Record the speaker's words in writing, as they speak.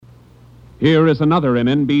Here is another in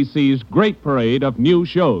NBC's great parade of new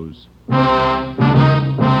shows.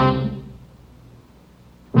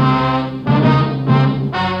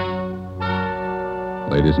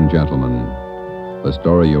 Ladies and gentlemen, the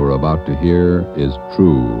story you are about to hear is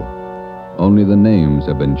true. Only the names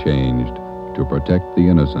have been changed to protect the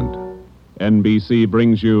innocent. NBC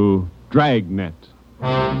brings you Dragnet.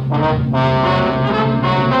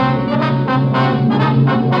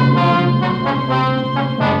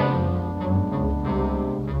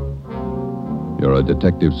 You're a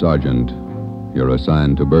detective sergeant. You're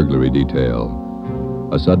assigned to burglary detail.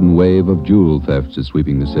 A sudden wave of jewel thefts is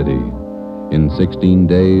sweeping the city. In 16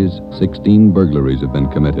 days, 16 burglaries have been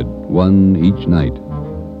committed, one each night.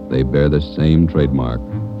 They bear the same trademark.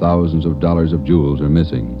 Thousands of dollars of jewels are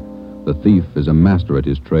missing. The thief is a master at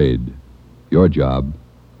his trade. Your job,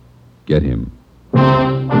 get him.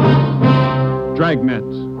 Dragnet,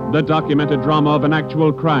 the documented drama of an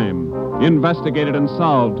actual crime, investigated and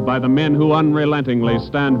solved by the men who unrelentingly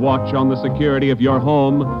stand watch on the security of your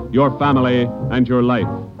home, your family, and your life.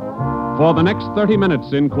 For the next 30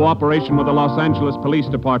 minutes, in cooperation with the Los Angeles Police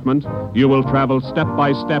Department, you will travel step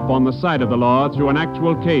by step on the side of the law through an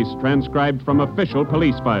actual case transcribed from official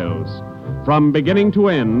police files. From beginning to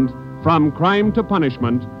end, from crime to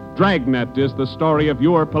punishment, Dragnet is the story of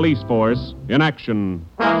your police force in action.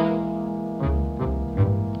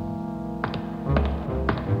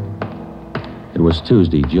 It was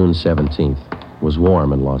Tuesday, June 17th. It was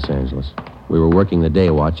warm in Los Angeles. We were working the day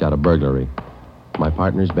watch out of burglary. My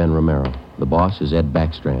partner's Ben Romero. The boss is Ed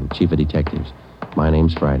Backstrand, chief of detectives. My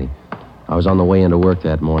name's Friday. I was on the way into work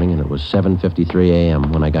that morning, and it was 7:53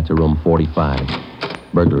 a.m. when I got to room 45.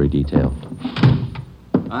 Burglary detail.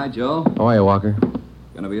 Hi, Joe. How are you, Walker?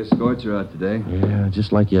 Gonna be a scorcher out today. Yeah,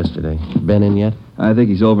 just like yesterday. Ben in yet? I think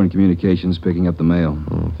he's over in communications picking up the mail.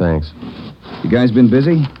 Thanks. You guys been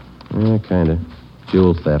busy? Yeah, kinda.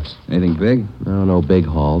 Jewel thefts. Anything big? No big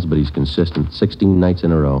hauls, but he's consistent. 16 nights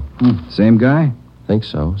in a row. Same guy? Think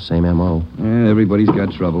so. Same M.O. Yeah, everybody's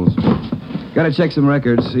got troubles. Gotta check some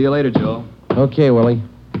records. See you later, Joe. Okay, Willie.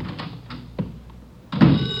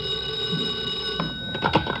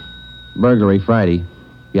 Burglary Friday.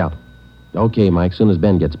 Yeah. Okay, Mike, soon as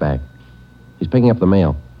Ben gets back. He's picking up the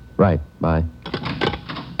mail. Right, bye.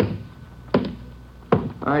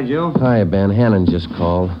 Hi, Joe. Hi, Ben. Hannon just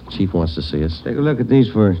called. Chief wants to see us. Take a look at these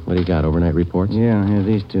first. What do you got, overnight reports? Yeah,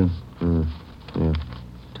 these two. Yeah.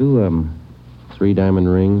 Two of them. 3 diamond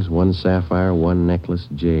rings, 1 sapphire, 1 necklace,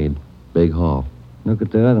 jade. Big haul. Look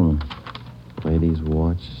at the other one. Lady's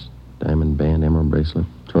watch, diamond band, emerald bracelet,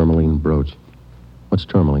 tourmaline brooch. What's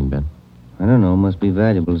tourmaline, Ben? I don't know. Must be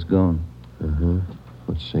valuable. It's gone.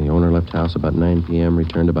 Let's see. Owner left house about 9 p.m.,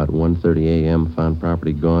 returned about 1:30 a.m., found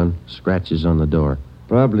property gone, scratches on the door.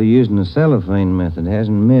 Probably using the cellophane method.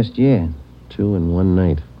 Hasn't missed yet. 2 in 1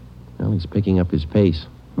 night. Well, he's picking up his pace.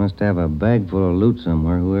 Must have a bag full of loot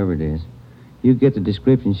somewhere, whoever it is. You get the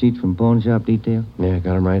description sheets from pawn shop detail? Yeah,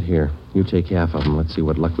 got him right here. You take half of them. Let's see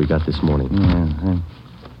what luck we got this morning.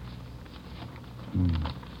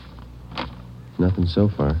 Nothing so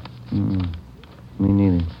far. Me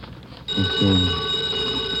neither. Let's see.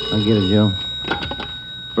 I'll get it, Joe.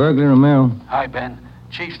 Burglar Romero. Hi, Ben.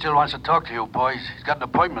 Chief still wants to talk to you, boys. He's got an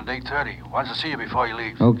appointment at 8:30. Wants to see you before he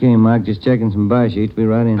leaves. Okay, Mike. Just checking some buy sheets. Be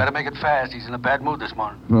right in. Better make it fast. He's in a bad mood this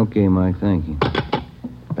morning. Okay, Mike. Thank you.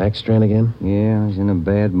 Backstrand again? Yeah, he's in a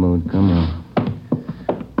bad mood. Come on.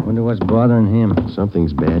 Wonder what's bothering him.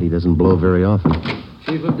 Something's bad. He doesn't blow very often.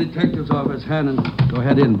 Chief of Detective's Office, Hannon. Go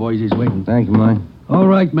ahead in, boys. He's waiting. Thank you, Mike. All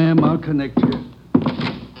right, ma'am. I'll connect you.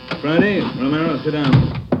 Friday, Romero, sit down.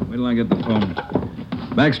 Wait till I get the phone.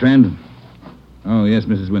 Backstrand. Oh, yes,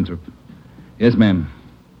 Mrs. Winthrop. Yes, ma'am.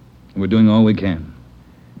 We're doing all we can.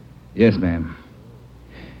 Yes, ma'am.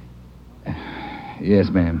 Yes,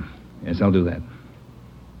 ma'am. Yes, I'll do that.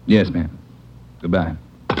 Yes, ma'am. Goodbye.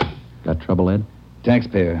 Got trouble, Ed?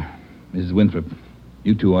 Taxpayer, Mrs. Winthrop.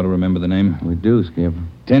 You two ought to remember the name. We do, Skipper.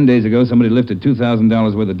 10 days ago, somebody lifted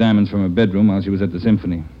 $2,000 worth of diamonds from her bedroom while she was at the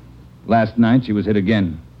symphony. Last night, she was hit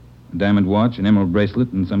again. A diamond watch, an emerald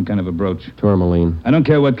bracelet, and some kind of a brooch. Tourmaline. I don't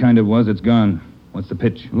care what kind it was. It's gone. What's the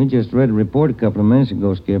pitch? We just read a report a couple of minutes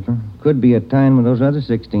ago, Skipper. Could be a tie-in with those other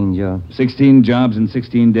 16 jobs. 16 jobs in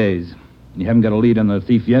 16 days. You haven't got a lead on the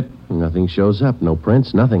thief yet? Nothing shows up. No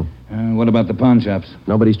prints, nothing. What about the pawn shops?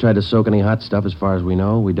 Nobody's tried to soak any hot stuff as far as we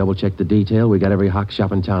know. We double-checked the detail. We got every hock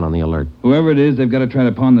shop in town on the alert. Whoever it is, they've got to try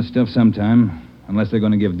to pawn the stuff sometime. Unless they're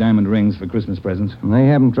going to give diamond rings for Christmas presents. And they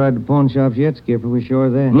haven't tried the pawn shops yet, Skipper. We're sure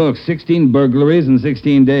of that. Look, 16 burglaries in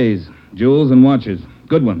 16 days. Jewels and watches.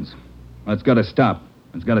 Good ones. That's got to stop.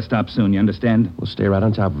 It's got to stop soon, you understand? We'll stay right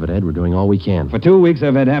on top of it, Ed. We're doing all we can. For 2 weeks,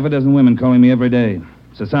 I've had half a dozen women calling me every day.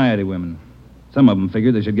 Society women. Some of them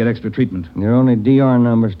figure they should get extra treatment. They're only DR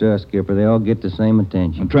numbers to us, Skipper. They all get the same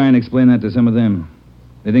attention. I'll try and explain that to some of them.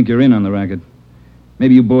 They think you're in on the racket.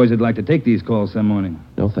 Maybe you boys would like to take these calls some morning.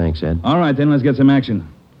 No thanks, Ed. All right, then, let's get some action.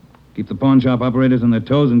 Keep the pawn shop operators on their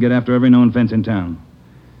toes and get after every known fence in town.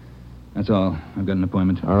 That's all. I've got an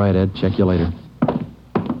appointment. All right, Ed. Check you later.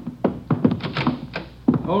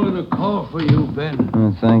 Holding a call for you, Ben.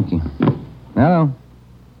 Oh, thank you. Hello.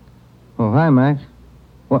 Oh, hi, Max.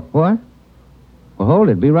 What? Well, hold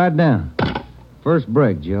it. Be right down. First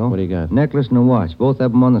break, Joe. What do you got? Necklace and a watch. Both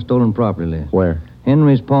of them on the stolen property list. Where?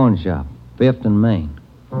 Henry's pawn shop. 5th and Main.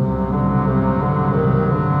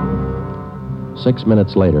 6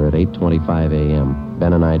 minutes later, at 8:25 a.m.,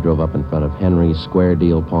 Ben and I drove up in front of Henry's Square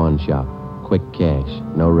Deal Pawn Shop. Quick cash,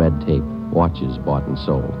 no red tape, watches bought and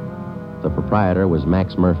sold. The proprietor was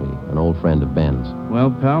Max Murphy, an old friend of Ben's. Well,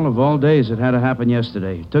 pal, of all days, it had to happen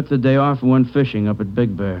yesterday. Took the day off and went fishing up at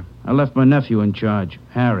Big Bear. I left my nephew in charge,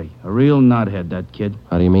 Harry. A real knothead, that kid.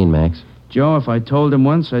 How do you mean, Max? Joe, if I told him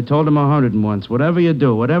once, I told him 101. Whatever you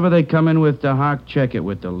do, whatever they come in with to Hawk, check it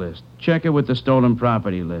with the list. Check it with the stolen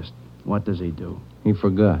property list. What does he do? He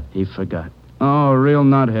forgot. He forgot. Oh, a real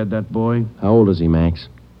knothead, that boy. How old is he, Max?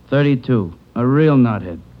 32. A real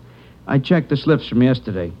knothead. I checked the slips from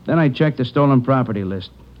yesterday. Then I checked the stolen property list.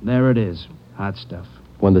 There it is. Hot stuff.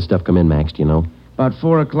 When did the stuff come in, Max, do you know? About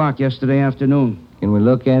 4 o'clock yesterday afternoon. Can we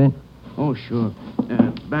look at it? Oh, sure.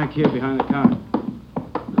 Back here behind the car.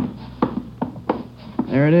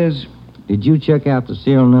 There it is. Did you check out the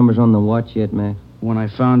serial numbers on the watch yet, Max? When I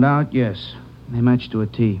found out, yes. They matched to a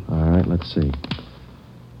T. All right, let's see.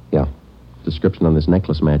 Yeah. Description on this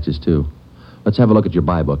necklace matches, too. Let's have a look at your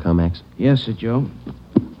buy book, huh, Max? Yes, sir, Joe.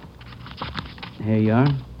 Here you are.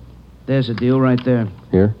 There's a deal right there.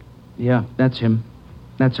 Here? Yeah, that's him.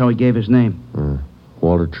 That's how he gave his name.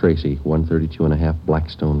 Walter Tracy, 132 and a half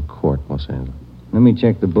Blackstone Court, Los Angeles. Let me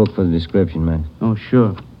check the book for the description, Max. Oh,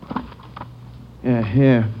 sure. Yeah,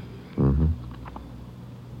 here. Mm-hmm.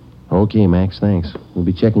 Okay, Max, thanks. We'll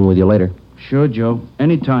be checking with you later. Sure, Joe.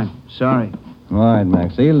 Anytime. Sorry. All right,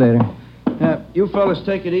 Max. See you later. You fellas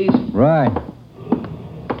take it easy. Right.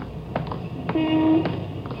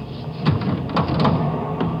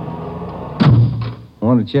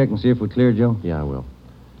 Want to check and see if we're clear, Joe? Yeah, I will.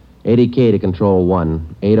 80K to Control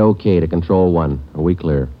 1. 80K to Control 1. Are we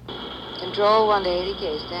clear? Control 1 to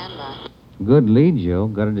 80K. Stand by. Good lead, Joe.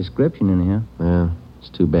 Got a description in here. Yeah, it's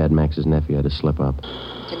too bad Max's nephew had to slip up.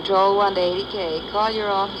 Control 1 to 80K. Call your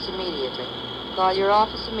office immediately. Call your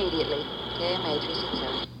office immediately. KMA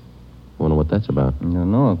 367. Wonder what that's about. I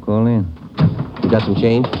don't know. I'll call in. You got some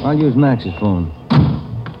change? I'll use Max's phone.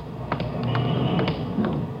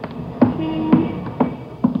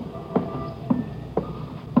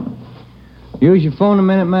 Use your phone a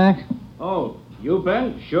minute, Max? Oh, you,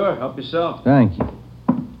 Ben? Sure. Help yourself. Thank you.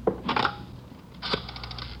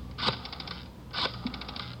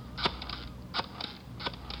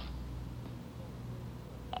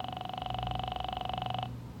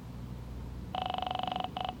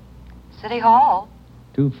 City Hall.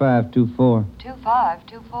 2524.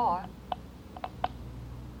 2524.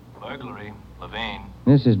 Burglary, Levine.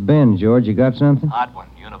 This is Ben, George. You got something? Hot one.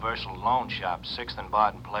 Universal Loan Shop, 6th and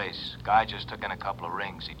Barton Place. Guy just took in a couple of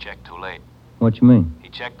rings. He checked too late. What you mean? He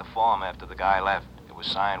checked the form after the guy left. It was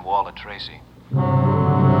signed Walter Tracy.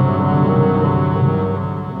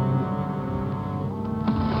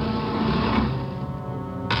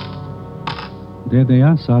 There they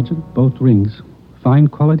are, Sergeant. Both rings. Fine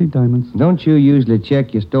quality diamonds. Don't you usually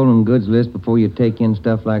check your stolen goods list before you take in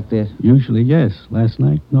stuff like this? Usually, yes. Last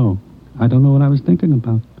night, no. I don't know what I was thinking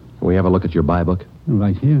about. Can we have a look at your buy book?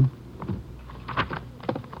 Right here.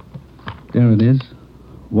 There it is.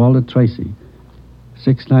 Walter Tracy.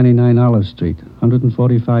 699 Olive Street.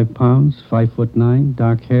 145 pounds, 5'9",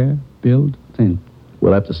 dark hair, build, thin.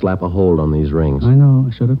 We'll have to slap a hold on these rings. I know.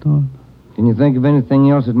 I should have thought. Can you think of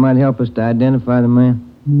anything else that might help us to identify the man?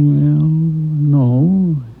 Well,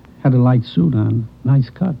 no. Had a light suit on.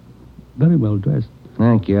 Nice cut. Very well dressed.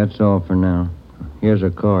 Thank you. That's all for now. Here's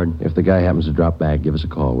our card. If the guy happens to drop back, give us a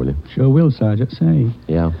call, will you? Sure will, Sergeant. Say,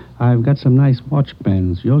 Yeah? I've got some nice watch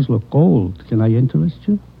bands. Yours look old. Can I interest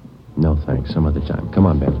you? No, thanks. Some other time. Come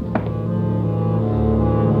on, Ben.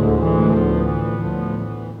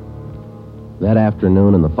 That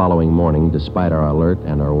afternoon and the following morning, despite our alert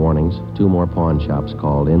and our warnings, 2 more pawn shops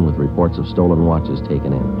called in with reports of stolen watches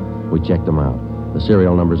taken in. We checked them out. The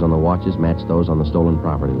serial numbers on the watches matched those on the stolen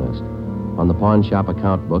property list. On the pawn shop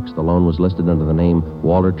account books, the loan was listed under the name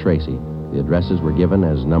Walter Tracy, The addresses were given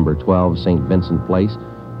as number 12 St. Vincent Place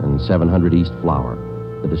and 700 East Flower.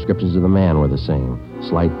 The descriptions of the man were the same.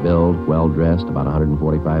 Slight build, well-dressed, about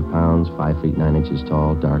 145 pounds, 5 feet 9 inches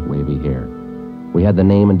tall, dark wavy hair. We had the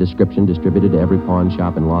name and description distributed to every pawn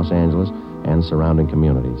shop in Los Angeles and surrounding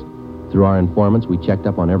communities. Through our informants, we checked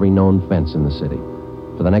up on every known fence in the city.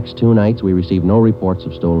 For the next 2 nights, we received no reports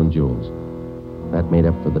of stolen jewels. That made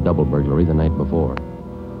up for the double burglary the night before.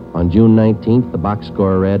 On June 19th, the box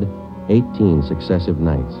score read 18 successive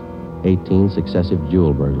nights, 18 successive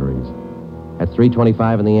jewel burglaries. At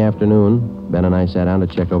 3:25 in the afternoon, Ben and I sat down to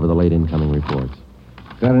check over the late incoming reports.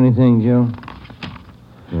 Got anything, Joe?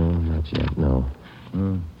 Not yet, no.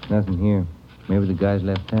 Nothing here. Maybe the guys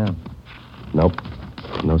left town. Nope.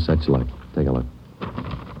 No such luck. Take a look.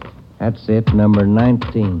 That's it, number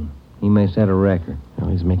 19. He may set a record. Well,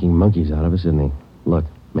 he's making monkeys out of us, isn't he? Look,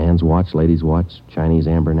 man's watch, lady's watch, Chinese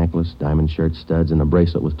amber necklace, diamond shirt studs, and a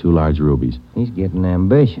bracelet with 2 large rubies. He's getting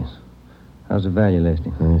ambitious. How's the value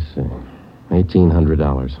listing? I see.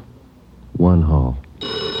 $1,800. 1 haul.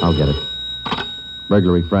 I'll get it.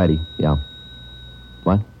 Burglary Friday. Yeah.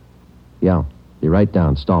 What? Yeah. Be right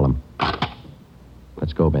down. Stall him.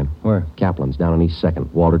 Let's go, Ben. Where? Kaplan's down on East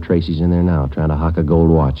 2nd. Walter Tracy's in there now, trying to hock a gold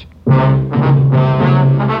watch.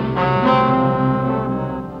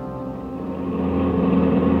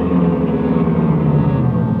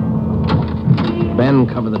 Ben,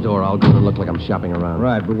 cover the door. I'll go and look like I'm shopping around.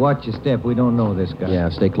 Right, but watch your step. We don't know this guy. Yeah,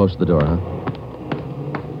 stay close to the door, huh?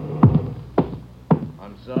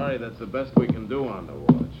 I'm sorry, that's the best we can do on the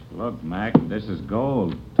watch. Look, Mac, this is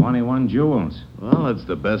gold. 21 jewels. Well, it's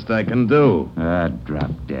the best I can do.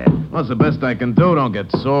 Drop dead. Well, it's the best I can do. Don't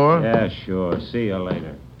get sore. Yeah, sure. See you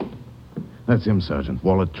later. That's him, Sergeant.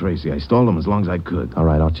 Walter Tracy. I stalled him as long as I could. All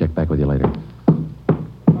right, I'll check back with you later.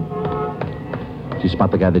 Did you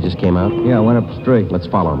spot the guy that just came out? Yeah, I went up straight. Let's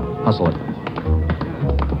follow him. Hustle it.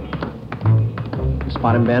 You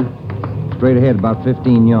spot him, Ben? Straight ahead, about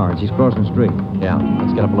 15 yards. He's crossing the street. Yeah,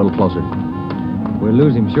 let's get up a little closer. We'll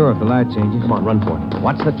lose him, sure, if the light changes. Come on, run for it.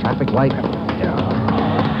 Watch the traffic light.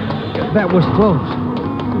 That was close.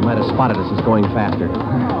 You might have spotted us. It's going faster.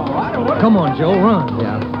 Come on, Joe, run.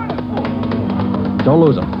 Yeah. Don't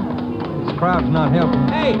lose him. This crowd's not helping.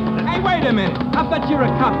 Hey, wait a minute. I bet you're a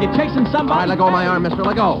cop. You're chasing somebody. All right, let go of my arm, mister.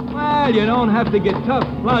 Let go. Well, you don't have to get tough.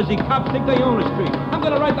 Lousy cops think they own the street. I'm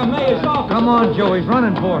going to write the mayor's office. Come on, Joe. He's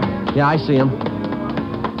running for it. Yeah, I see him.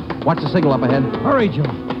 Watch the signal up ahead. Hurry, Joe.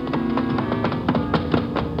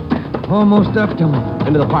 Almost up to him.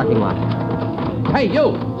 Into the parking lot. Hey,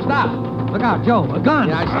 you! Stop! Look out, Joe. A gun.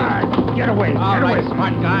 Yeah, I see him. All right, get away. All right,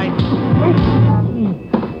 smart guy.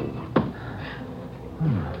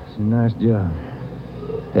 It's a nice job.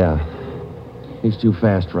 Yeah. He's too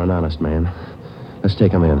fast for an honest man. Let's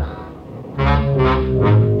take him in.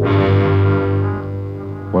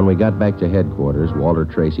 When we got back to headquarters, Walter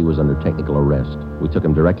Tracy was under technical arrest. We took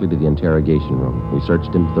him directly to the interrogation room. We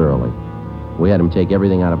searched him thoroughly. We had him take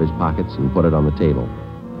everything out of his pockets and put it on the table.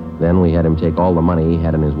 Then we had him take all the money he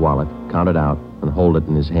had in his wallet, count it out, and hold it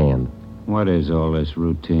in his hand. What is all this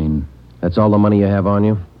routine? That's all the money you have on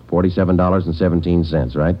you?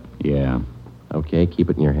 $47.17, right? Yeah. Okay, keep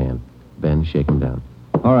it in your hand. Ben, shake him down.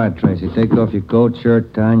 All right, Tracy. Take off your coat,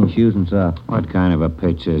 shirt, tie, and your shoes and socks. What kind of a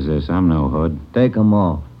pitch is this? I'm no hood. Take them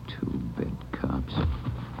off. Two-bit cops.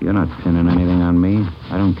 You're not pinning anything on me.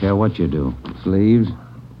 I don't care what you do. Sleeves,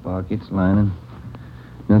 pockets, lining.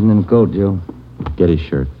 Nothing in the coat, Joe. Get his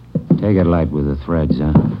shirt. Take it light with the threads,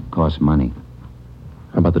 huh? Costs money.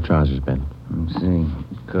 How about the trousers, Ben? Let's see.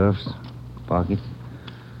 Cuffs, pockets.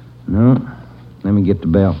 No. Let me get the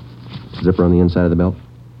belt. Zipper on the inside of the belt?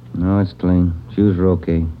 No, it's clean. Shoes are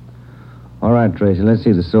okay. All right, Tracy, let's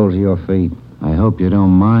see the soles of your feet. I hope you don't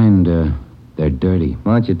mind. They're dirty.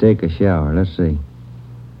 Why don't you take a shower? Let's see.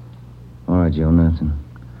 All right, Joe, nothing.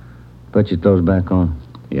 Put your clothes back on.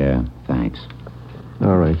 Yeah, thanks.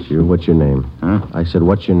 All right, you. What's your name? Huh? I said,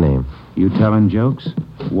 what's your name? You telling jokes?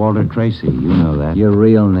 Walter Tracy, you know that. Your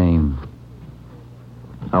real name.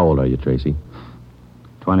 How old are you, Tracy?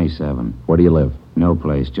 27. Where do you live? No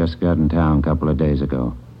place. Just got in town a couple of days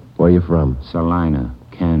ago. Where are you from? Salina,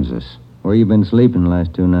 Kansas. Where you been sleeping the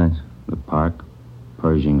last 2 nights? The park,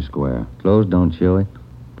 Pershing Square. Clothes don't show it.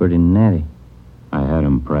 Pretty natty. I had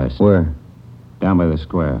 'em pressed. Where? Down by the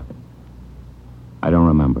square. I don't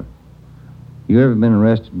remember. You ever been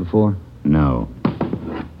arrested before? No.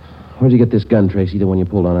 Where'd you get this gun, Tracy, the one you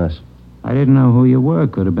pulled on us? I didn't know who you were.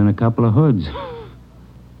 Could have been a couple of hoods.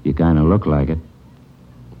 You kind of look like it.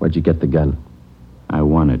 Where'd you get the gun? I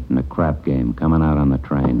won it in a crap game coming out on the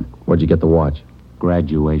train. Where'd you get the watch?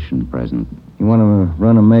 Graduation present. You want to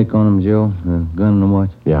run a make on him, Joe? The gun and the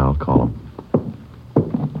watch? Yeah, I'll call him.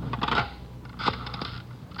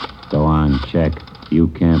 on, check. You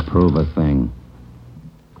can't prove a thing.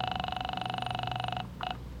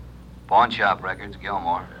 Pawn shop records,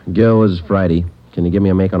 Gilmore. Gil, is Friday. Can you give me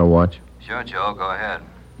a make on a watch? Sure, Joe, go ahead.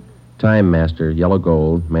 Time Master, yellow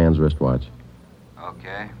gold, man's wristwatch.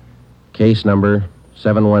 Okay. Case number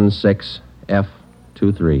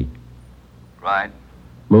 716F23. Right.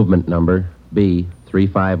 Movement number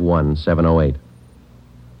B351708.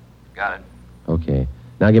 Got it. Okay.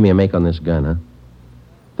 Now give me a make on this gun, huh?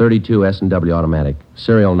 32 S&W automatic.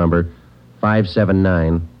 Serial number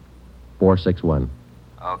 579461.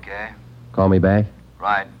 Okay. Call me back?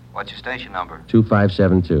 Right. What's your station number?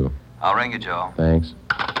 2572. I'll ring you, Joe. Thanks.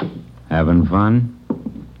 Having fun?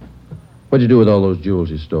 What'd you do with all those jewels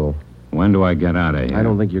you stole? When do I get out of here? I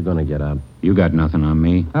don't think you're going to get out. You got nothing on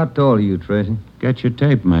me. How tall are you, Tracy? Get your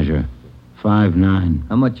tape measure. 5'9".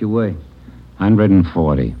 How much you weigh?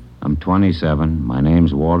 140. I'm 27. My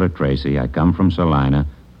name's Walter Tracy. I come from Salina.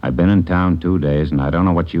 I've been in town 2 days, and I don't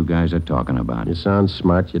know what you guys are talking about. You sound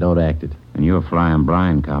smart. You don't act it. And you're flying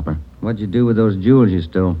blind, copper. What'd you do with those jewels you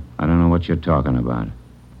stole? I don't know what you're talking about.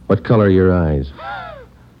 What color are your eyes?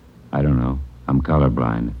 I don't know. I'm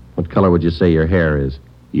colorblind. What color would you say your hair is?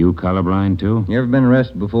 You colorblind, too? You ever been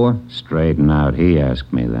arrested before? Straighten out. He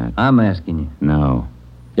asked me that. I'm asking you. No.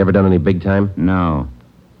 You ever done any big time? No.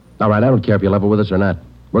 All right, I don't care if you level with us or not.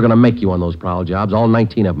 We're going to make you on those prowl jobs, all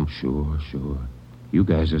 19 of them. Sure. You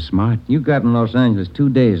guys are smart. You got in Los Angeles 2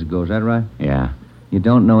 days ago, is that right? Yeah, You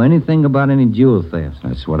don't know anything about any jewel thefts.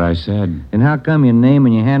 that's what I said. Then how come your name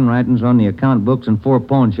and your handwriting's on the account books in 4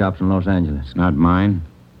 pawn shops in Los Angeles? It's not mine.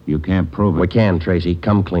 You can't prove it. We can, Tracy.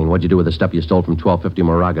 Come clean. What'd you do with the stuff you stole from 1250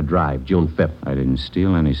 Moraga Drive, June 5th? I didn't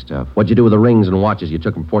steal any stuff. What'd you do with the rings and watches you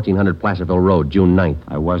took from 1400 Placerville Road, June 9th?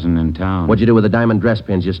 I wasn't in town. What'd you do with the diamond dress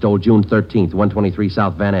pins you stole June 13th, 123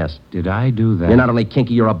 South Van Ness? Did I do that? You're not only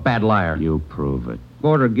kinky, you're a bad liar. You prove it.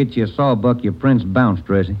 Order get you a sawbuck, your prints bounced,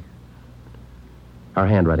 Tracy. Our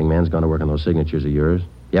handwriting man's gone to work on those signatures of yours.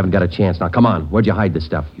 You haven't got a chance. Now, come on. Where'd you hide this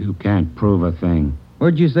stuff? You can't prove a thing.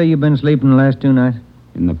 Where'd you say you've been sleeping the last 2 nights?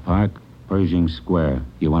 In the park, Pershing Square.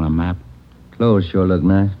 You want a map? Clothes sure look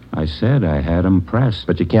nice. I said I had 'em pressed.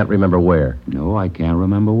 But you can't remember where. No, I can't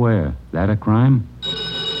remember where. That a crime?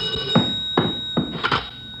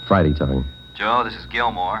 Friday talking. Joe, this is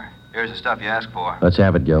Gilmore. Here's the stuff you asked for. Let's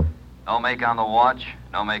have it, Gil. No make on the watch,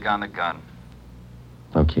 no make on the gun.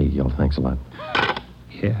 Okay, Gil. Thanks a lot.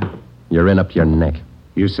 Yeah. You're in up to your neck.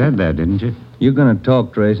 You said that, didn't you? You're gonna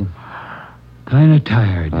talk, Tracy. Kind of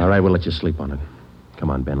tired. All right, we'll let you sleep on it. Come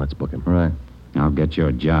on, Ben. Let's book him. Right. I'll get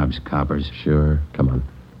your jobs, coppers. Sure. Come on.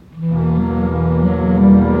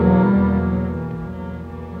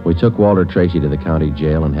 We took Walter Tracy to the county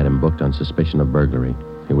jail and had him booked on suspicion of burglary.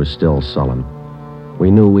 He was still sullen. We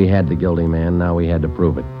knew we had the guilty man. Now we had to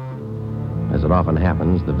prove it. As it often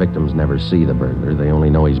happens, the victims never see the burglar. They only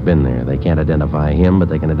know he's been there. They can't identify him, but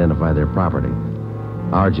they can identify their property.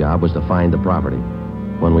 Our job was to find the property.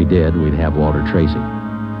 When we did, we'd have Walter Tracy.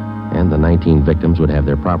 And the 19 victims would have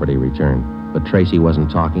their property returned. But Tracy wasn't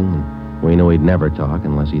talking, and we knew he'd never talk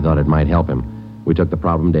unless he thought it might help him. We took the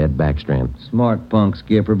problem to Ed Backstrand. Smart punk,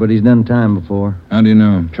 Skipper, but he's done time before. How do you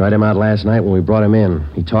know? Tried him out last night when we brought him in.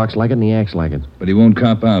 He talks like it and he acts like it. But he won't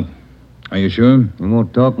cop out. Are you sure? He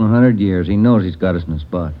won't talk in 100 years. He knows he's got us in a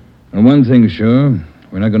spot. Well, one thing's sure.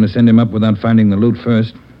 We're not going to send him up without finding the loot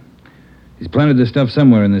first. He's planted this stuff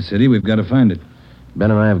somewhere in this city. We've got to find it. Ben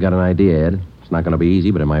and I have got an idea, Ed. It's not going to be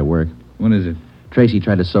easy, but it might work. What is it? Tracy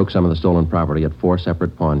tried to soak some of the stolen property at 4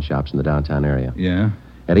 separate pawn shops in the downtown area. Yeah?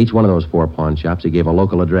 At each one of those 4 pawn shops, he gave a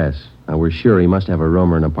local address. Now, we're sure he must have a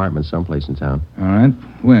room or an apartment someplace in town. All right.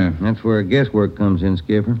 Where? That's where guesswork comes in,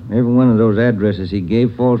 Skipper. Every one of those addresses he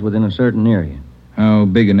gave falls within a certain area. How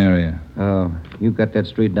big an area? Oh, you got that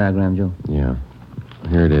street diagram, Joe? Yeah.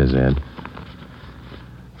 Here it is, Ed.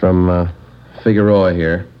 From Figueroa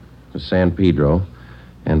here to San Pedro,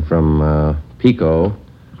 and from Pico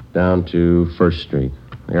down to 1st Street.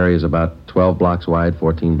 The area's about 12 blocks wide,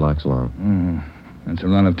 14 blocks long. That's a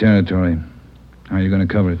lot of territory. How are you going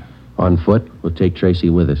to cover it? On foot, we'll take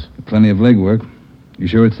Tracy with us. Plenty of legwork. You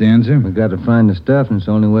sure it's the answer? We got to find the stuff, and it's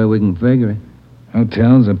the only way we can figure it.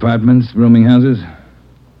 Hotels, apartments, rooming houses.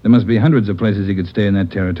 There must be hundreds of places he could stay in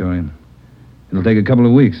that territory. It'll take a couple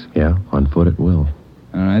of weeks. Yeah, on foot it will.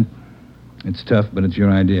 All right. It's tough, but it's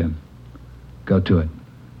your idea. Go to it.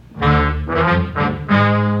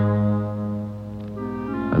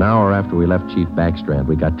 An hour after we left Chief Backstrand,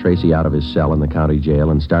 we got Tracy out of his cell in the county jail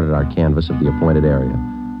and started our canvass of the appointed area.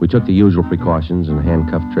 We took the usual precautions and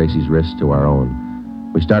handcuffed Tracy's wrists to our own.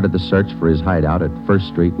 We started the search for his hideout at 1st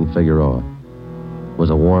Street and Figueroa. It was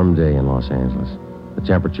a warm day in Los Angeles. The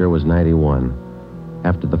temperature was 91.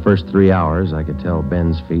 After the first 3 hours, I could tell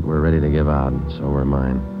Ben's feet were ready to give out, and so were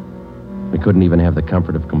mine. We couldn't even have the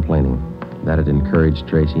comfort of complaining. That had encouraged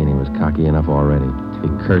Tracy, and he was cocky enough already. He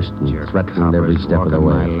cursed and threatened every step of the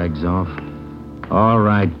way. My legs off. All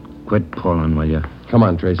right, quit pulling, will you? Come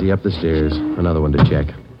on, Tracy, up the stairs. Another one to check.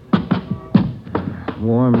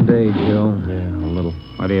 Warm day, Joe. Yeah, a little.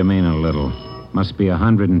 What do you mean, a little? Must be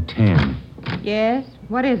 110. Yes?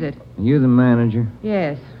 What is it? You the manager?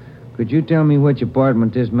 Yes. Could you tell me which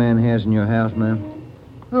apartment this man has in your house, ma'am?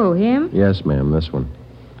 Who, him? Yes, ma'am, this one.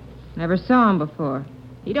 Never saw him before.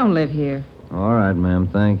 He don't live here. All right, ma'am,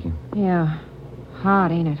 thank you. Yeah.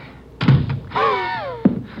 Hot, ain't it?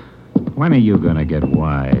 When are you going to get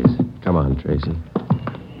wise? Come on, Tracy.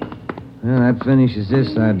 Well, that finishes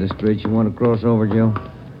this side of the street. You want to cross over, Joe?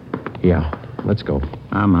 Yeah, let's go.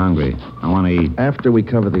 I'm hungry. I want to eat. After we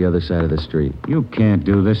cover the other side of the street. You can't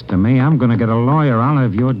do this to me. I'm going to get a lawyer. I'll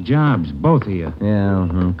have your jobs, both of you.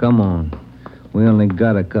 Yeah, come on. We only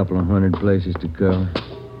got a couple of hundred places to cover.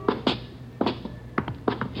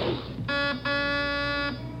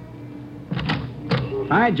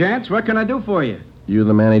 Hi, gents. What can I do for you? You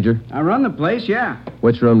the manager? I run the place, yeah.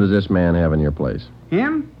 Which room does this man have in your place?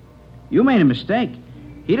 Him? You made a mistake.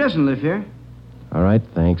 He doesn't live here. All right,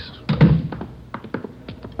 thanks.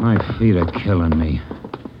 My feet are killing me.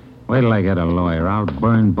 Wait till I get a lawyer. I'll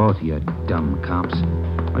burn both of you dumb cops.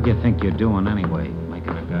 What do you think you're doing anyway?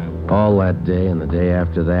 Making a guy walk? All that day and the day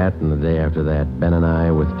after that and the day after that, Ben and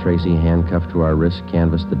I, with Tracy handcuffed to our wrists,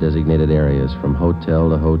 canvassed the designated areas, from hotel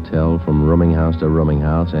to hotel, from rooming house to rooming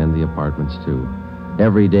house, and the apartments, too.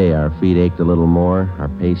 Every day our feet ached a little more, our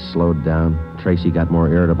pace slowed down, Tracy got more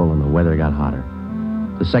irritable, and the weather got hotter.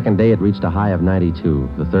 The second day, it reached a high of 92.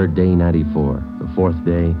 The third day, 94. The fourth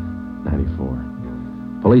day,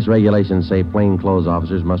 94. Police regulations say plainclothes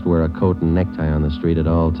officers must wear a coat and necktie on the street at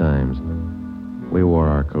all times. We wore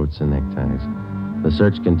our coats and neckties. The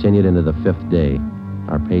search continued into the fifth day.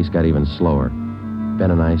 Our pace got even slower.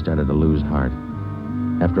 Ben and I started to lose heart.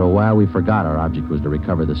 After a while, we forgot our object was to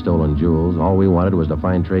recover the stolen jewels. All we wanted was to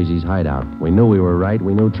find Tracy's hideout. We knew we were right.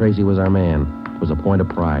 We knew Tracy was our man. It was a point of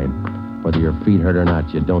pride. Whether your feet hurt or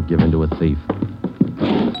not, you don't give in to a thief.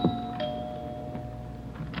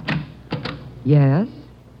 Yes?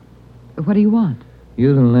 What do you want?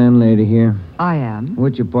 You the landlady here? I am.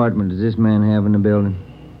 Which apartment does this man have in the building?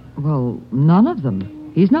 Well, none of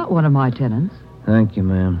them. He's not one of my tenants. Thank you,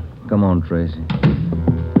 ma'am. Come on, Tracy.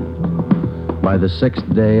 By the sixth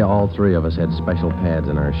day, all three of us had special pads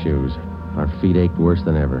in our shoes. Our feet ached worse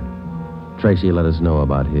than ever. Tracy let us know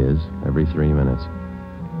about his every 3 minutes.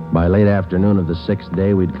 By late afternoon of the sixth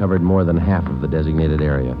day, we'd covered more than half of the designated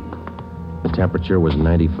area. The temperature was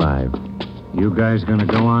 95. You guys gonna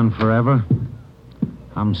go on forever?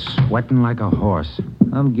 I'm sweating like a horse.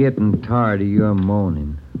 I'm getting tired of your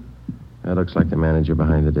moaning. That looks like the manager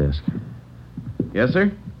behind the desk. Yes,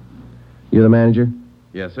 sir? You the manager?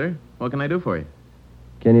 Yes, sir. What can I do for you?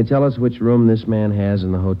 Can you tell us which room this man has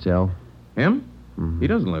in the hotel? Him? Mm-hmm. He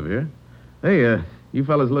doesn't live here. Hey, you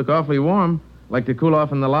fellas look awfully warm. Like to cool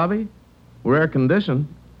off in the lobby? We're air-conditioned.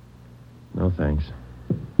 No, thanks.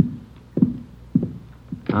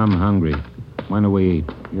 I'm hungry. When do we eat?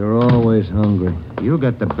 You're always hungry. You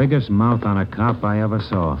got the biggest mouth on a cop I ever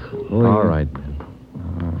saw. Oh, all right,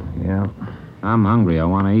 man. Yeah. I'm hungry. I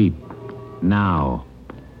want to eat. Now.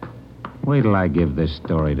 Wait till I give this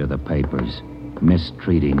story to the papers.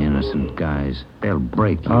 Mistreating innocent guys. They'll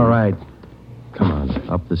break you. All right. Come on,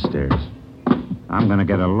 up the stairs. I'm going to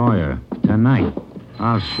get a lawyer tonight.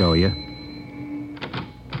 I'll show you.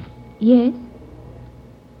 Yes?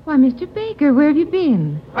 Why, Mr. Baker, where have you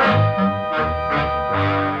been?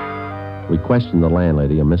 We questioned the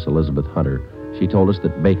landlady, a Miss Elizabeth Hunter. She told us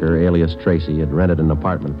that Baker, alias Tracy, had rented an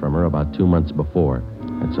apartment from her about 2 months before.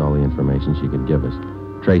 That's all the information she could give us.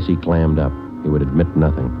 Tracy clammed up. He would admit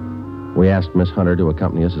nothing. We asked Miss Hunter to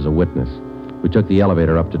accompany us as a witness. We took the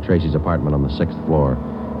elevator up to Tracy's apartment on the 6th floor.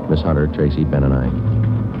 Miss Hunter, Tracy, Ben, and I.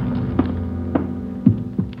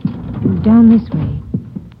 Down this way.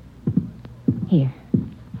 Here.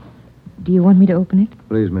 Do you want me to open it?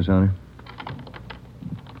 Please, Miss Hunter.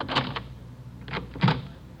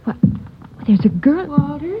 What? There's a girl.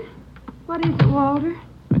 Walter? What is it, Walter?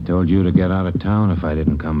 I told you to get out of town if I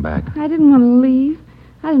didn't come back. I didn't want to leave.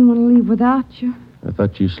 I didn't want to leave without you. I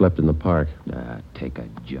thought you slept in the park. Take a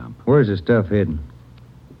jump. Where's the stuff hidden?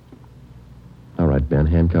 All right, Ben,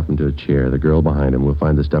 handcuff him to a chair. The girl behind him. We'll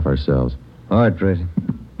find the stuff ourselves. All right, Tracy.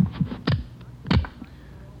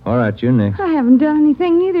 All right, you're next. I haven't done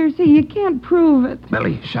anything neither, so you can't prove it.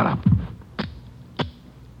 Billy, shut up.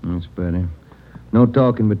 That's better. No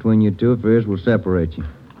talking between you two. If there is, we'll separate you.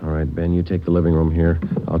 All right, Ben, you take the living room here.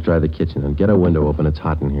 I'll try the kitchen. And get a window open. It's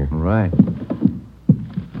hot in here. Right.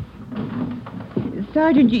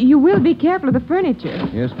 Sergeant, you will be careful of the furniture.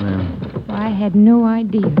 Yes, ma'am. I had no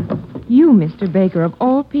idea. You, Mr. Baker, of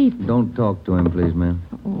all people. Don't talk to him, please, ma'am.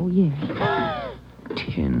 Oh, yes.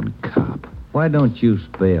 Tin cop. Why don't you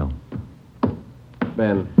spell?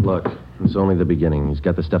 Ben, look. It's only the beginning. He's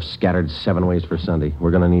got the stuff scattered 7 ways for Sunday.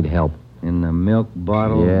 We're going to need help. In the milk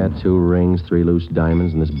bottle? Yeah, 2 rings, 3 loose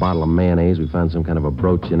diamonds, and this bottle of mayonnaise. We found some kind of a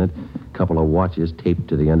brooch in it. A couple of watches taped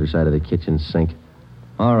to the underside of the kitchen sink.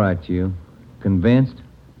 All right, you. Convinced?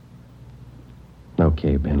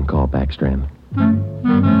 Okay, Ben, call Backstrand.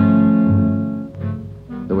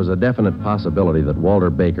 There was a definite possibility that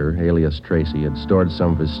Walter Baker, alias Tracy, had stored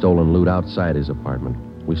some of his stolen loot outside his apartment.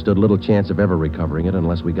 We stood little chance of ever recovering it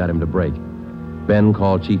unless we got him to break. Ben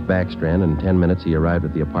called Chief Backstrand, and in 10 minutes he arrived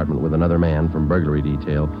at the apartment with another man from burglary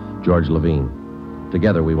detail, George Levine.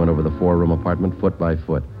 Together we went over the 4-room apartment foot by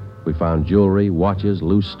foot. We found jewelry, watches,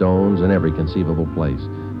 loose stones in every conceivable place.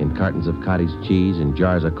 In cartons of cottage cheese, in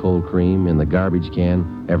jars of cold cream, in the garbage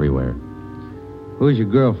can, everywhere. Who's your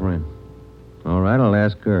girlfriend? All right, I'll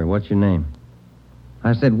ask her. What's your name?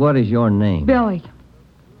 I said, what is your name? Billy.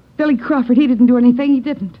 Billy Crawford. He didn't do anything. He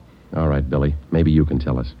didn't. All right, Billy. Maybe you can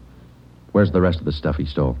tell us. Where's the rest of the stuff he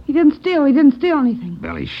stole? He didn't steal. He didn't steal anything.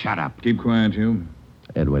 Billy, shut up. Keep quiet, you.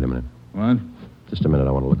 Ed, wait a minute. What? Just a minute.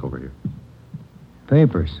 I want to look over here.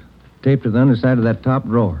 Papers. Taped to the underside of that top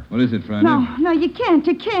drawer. What is it, Friday? No, you can't.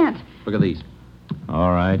 You can't. Look at these.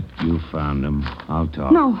 All right, you found them. I'll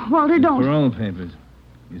talk. No, Walter, don't. Parole papers.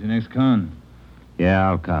 He's an ex-con. Yeah,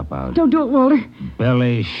 I'll cop out. Don't do it, Walter.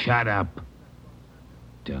 Billy, shut up.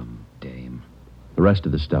 Dumb dame. The rest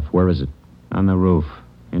of the stuff, where is it? On the roof.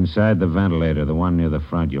 Inside the ventilator, the one near the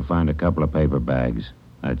front, you'll find a couple of paper bags.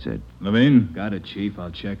 That's it. Levine? Got it, Chief. I'll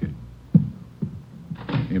check it.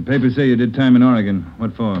 Your papers say you did time in Oregon.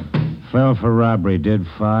 What for? Fell for robbery, did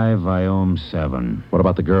 5, I owe him 7. What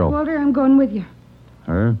about the girl? Walter, I'm going with you.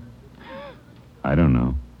 Her? I don't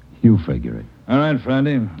know. You figure it. All right,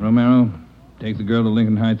 Friday. Romero, take the girl to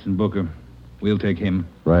Lincoln Heights and book her. We'll take him.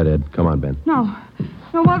 Right, Ed. Come on, Ben. No,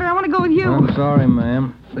 Walter, I want to go with you. I'm sorry,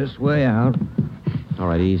 ma'am. This way out. All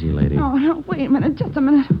right, easy, lady. No, wait a minute. Just a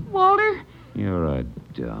minute. Walter? You're a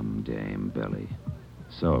dumb dame, Billy.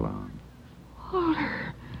 So long.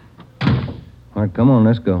 Walter. All right, come on,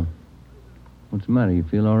 let's go. What's the matter? You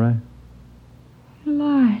feel all right? He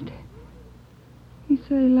lied. He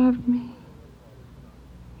said he loved me.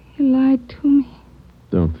 He lied to me.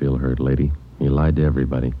 Don't feel hurt, lady. He lied to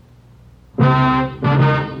everybody.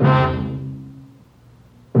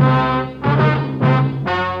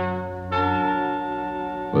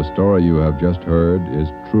 The story you have just heard is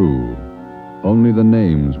true. Only the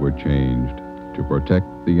names were changed to protect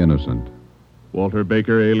the innocent. Walter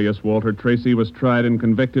Baker, alias Walter Tracy, was tried and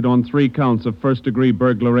convicted on 3 counts of first-degree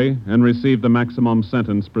burglary and received the maximum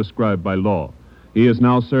sentence prescribed by law. He is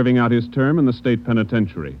now serving out his term in the state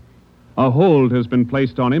penitentiary. A hold has been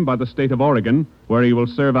placed on him by the state of Oregon, where he will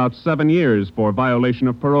serve out 7 years for violation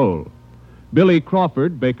of parole. Billy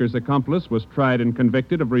Crawford, Baker's accomplice, was tried and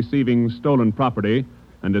convicted of receiving stolen property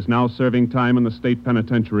and is now serving time in the state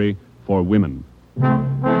penitentiary for women.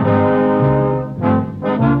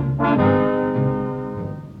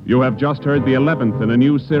 You have just heard the 11th in a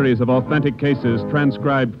new series of authentic cases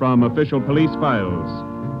transcribed from official police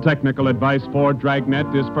files. Technical advice for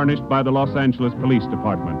Dragnet is furnished by the Los Angeles Police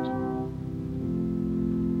Department.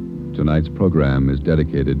 Tonight's program is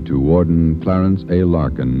dedicated to Warden Clarence A.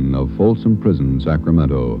 Larkin of Folsom Prison,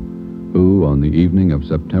 Sacramento, who, on the evening of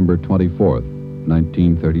September 24th,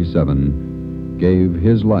 1937, gave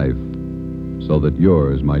his life so that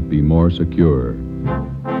yours might be more secure.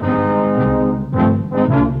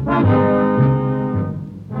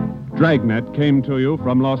 Dragnet came to you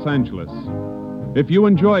from Los Angeles. If you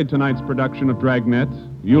enjoyed tonight's production of Dragnet,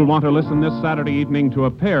 you'll want to listen this Saturday evening to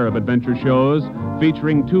a pair of adventure shows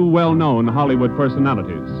featuring 2 well-known Hollywood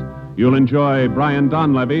personalities. You'll enjoy Brian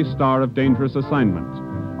Donlevy, star of Dangerous Assignment.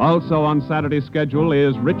 Also on Saturday's schedule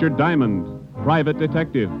is Richard Diamond, private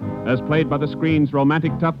detective, as played by the screen's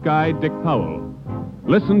romantic tough guy, Dick Powell.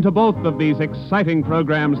 Listen to both of these exciting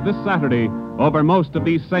programs this Saturday over most of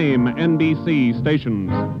these same NBC stations.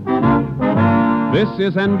 This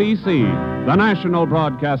is NBC, the national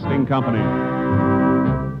broadcasting company.